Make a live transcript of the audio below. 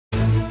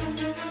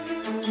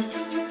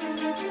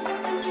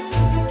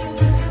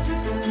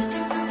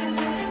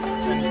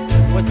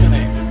what's your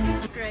name?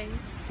 Grace.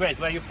 Great,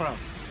 where are you from?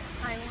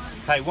 Taiwan.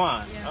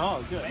 Taiwan. Yeah.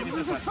 Oh, good. Maybe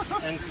this one.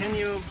 And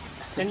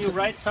can you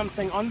write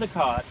something on the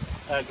card?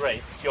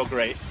 Grace, your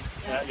Grace.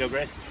 Your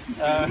Grace.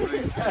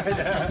 It's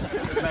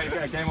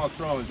like Game of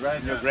Thrones,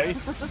 right? Your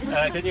Grace.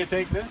 Can you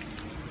take this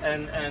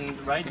and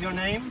write your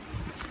name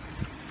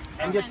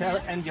and your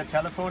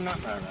telephone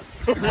number?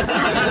 No, that's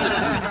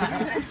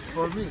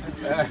For me.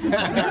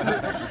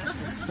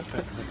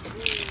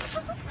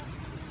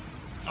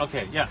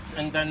 Okay, yeah,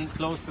 and then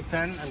close the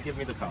pen and give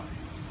me the card.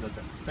 That's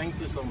it. Thank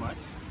you so much.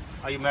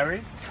 Are you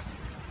married?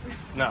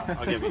 No,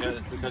 okay,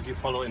 because you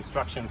follow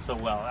instructions so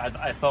well.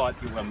 I thought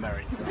you were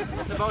married.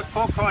 It's about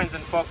 4 coins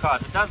and 4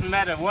 cards. It doesn't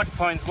matter what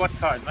coins, what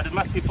cards, but it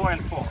must be 4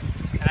 and 4.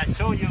 And I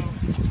show you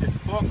it's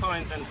 4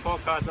 coins and 4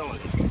 cards only.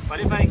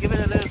 But if I give it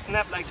a little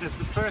snap like this,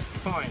 the first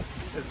coin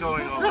is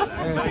going over there.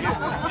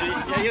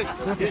 So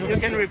you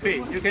can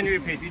repeat. You can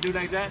repeat. You do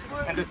like that,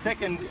 and the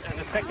second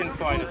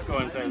coin is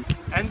going there,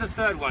 and the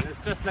third one is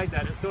just like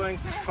that. It's going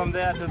from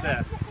there to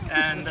there,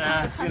 and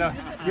you know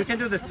you can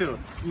do this too.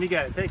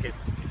 Miguel, take it.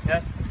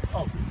 Yeah.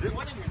 Oh,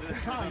 what did you do?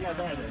 Oh, yeah,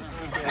 there it is.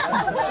 Okay,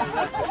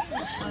 that's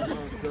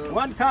it.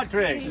 One card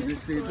trick.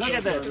 Look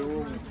at this.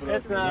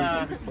 It's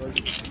a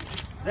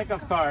deck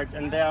of cards,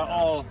 and they are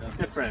all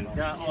different.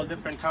 They are all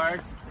different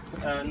cards.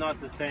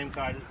 Not the same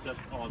card. It's just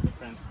all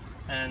different.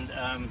 And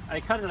I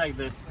cut it like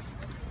this,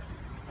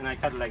 and I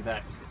cut it like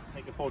that.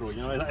 Take a photo,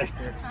 you know, like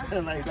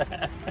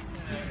that.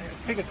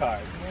 Pick a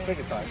card. Pick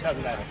a card.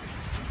 Doesn't matter.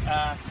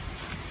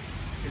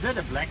 Is that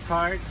a black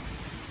card?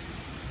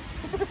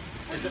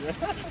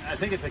 I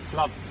think it's a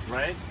clubs,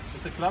 right?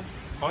 It's a clubs?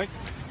 Points?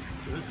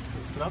 Is it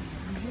clubs?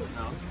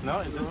 No. No,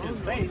 is it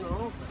spades?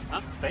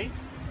 Not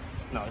spades?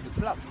 No, it's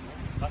clubs.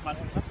 Was war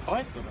das?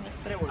 Kreuz oder nicht?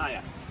 Ah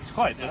ja, ist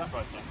Kreuz, oder?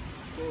 Kreuz, ja.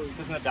 Ist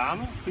das eine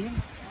Dame?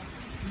 Queen?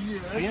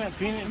 Yes.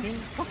 Queen?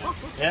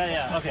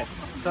 Yeah, okay.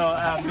 So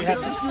we have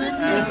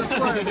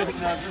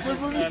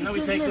no,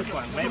 we take this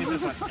one, maybe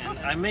this one.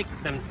 And I make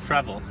them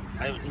travel.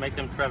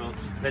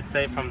 Let's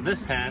say from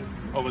this hand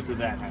over to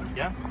that hand,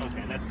 yeah?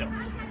 Okay, let's go.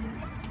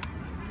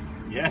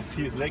 Yes,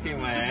 he's licking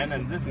my hand,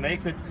 and this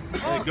makes it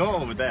go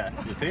over there.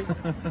 You see?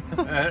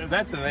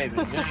 That's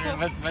amazing.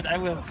 Yeah, but I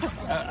will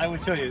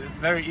show you. It's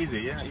very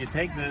easy. Yeah, you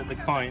take the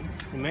coin,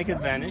 you make it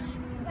vanish,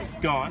 it's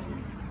gone,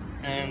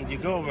 and you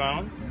go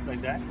around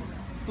like that.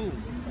 Boom!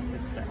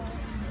 It's back.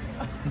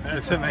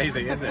 That's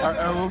amazing, isn't it?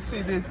 I will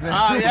see this now.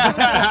 Ah,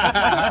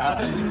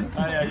 yeah.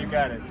 Oh, yeah, you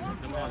got it.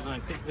 Also,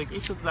 dann krieg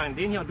ich sozusagen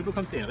den hier und du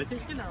bekommst den,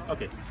 richtig? Genau.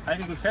 Okay, halt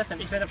ihn gut fest,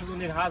 denn ich werde versuchen,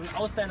 den Hasen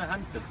aus deiner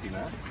Hand, Christina,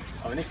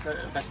 aber nicht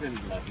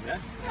verschwinden lassen, ja?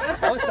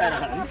 Aus deiner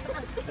Hand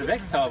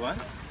wegzaubern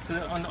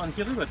und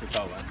hier rüber zu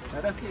zaubern.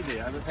 Ja, das ist die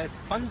Idee. Also das heißt,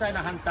 von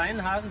deiner Hand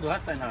deinen Hasen, du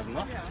hast deinen Hasen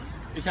noch,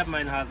 ich habe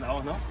meinen Hasen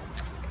auch noch.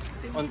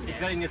 Und ich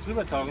werde ihn jetzt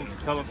rüber zaubern,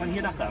 von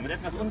hier nach da, mit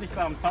etwas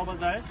unsichtbarem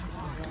Zaubersalz.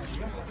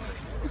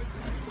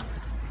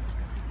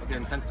 Okay,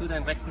 dann kannst du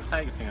deinen rechten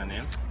Zeigefinger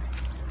nehmen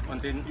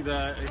und den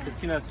über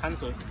Christinas Hand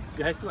so.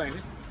 Wie heißt du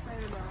eigentlich?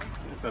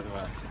 Ist das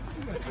wahr?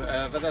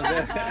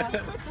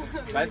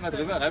 Reib mal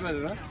drüber, reib mal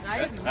drüber.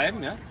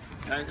 Reiben, ja?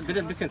 Bitte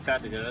ein bisschen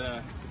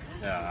zärtlicher.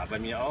 Ja, bei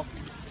mir auch.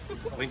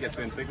 Bringt jetzt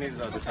für den Trick nicht,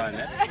 ist auch total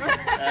nett.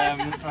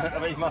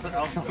 Aber ich mache das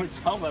auch noch mit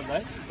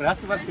Zaubersalz. Und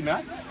hast du was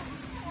gemerkt?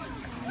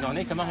 Noch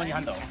nicht, dann machen wir die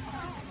Hand auf.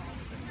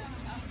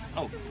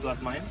 Oh, du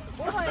hast meinen?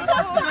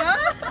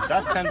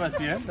 Das kann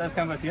passieren, das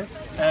kann passieren.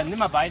 Nimm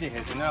mal beide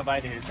Häschen, Ja,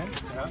 beide Häschen,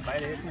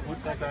 gut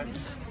festhalten.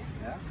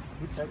 Ja,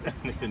 gut festhalten.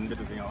 Nicht den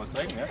Mittelfinger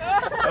ausstrecken, ja?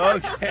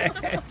 Okay.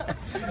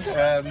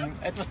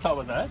 Etwas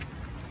Zaubersalz.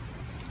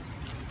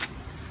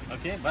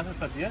 Okay, was ist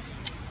passiert?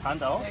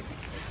 Hand auf.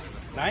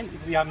 Nein,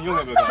 sie haben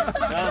Junge bekommen.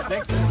 Ja,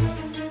 6.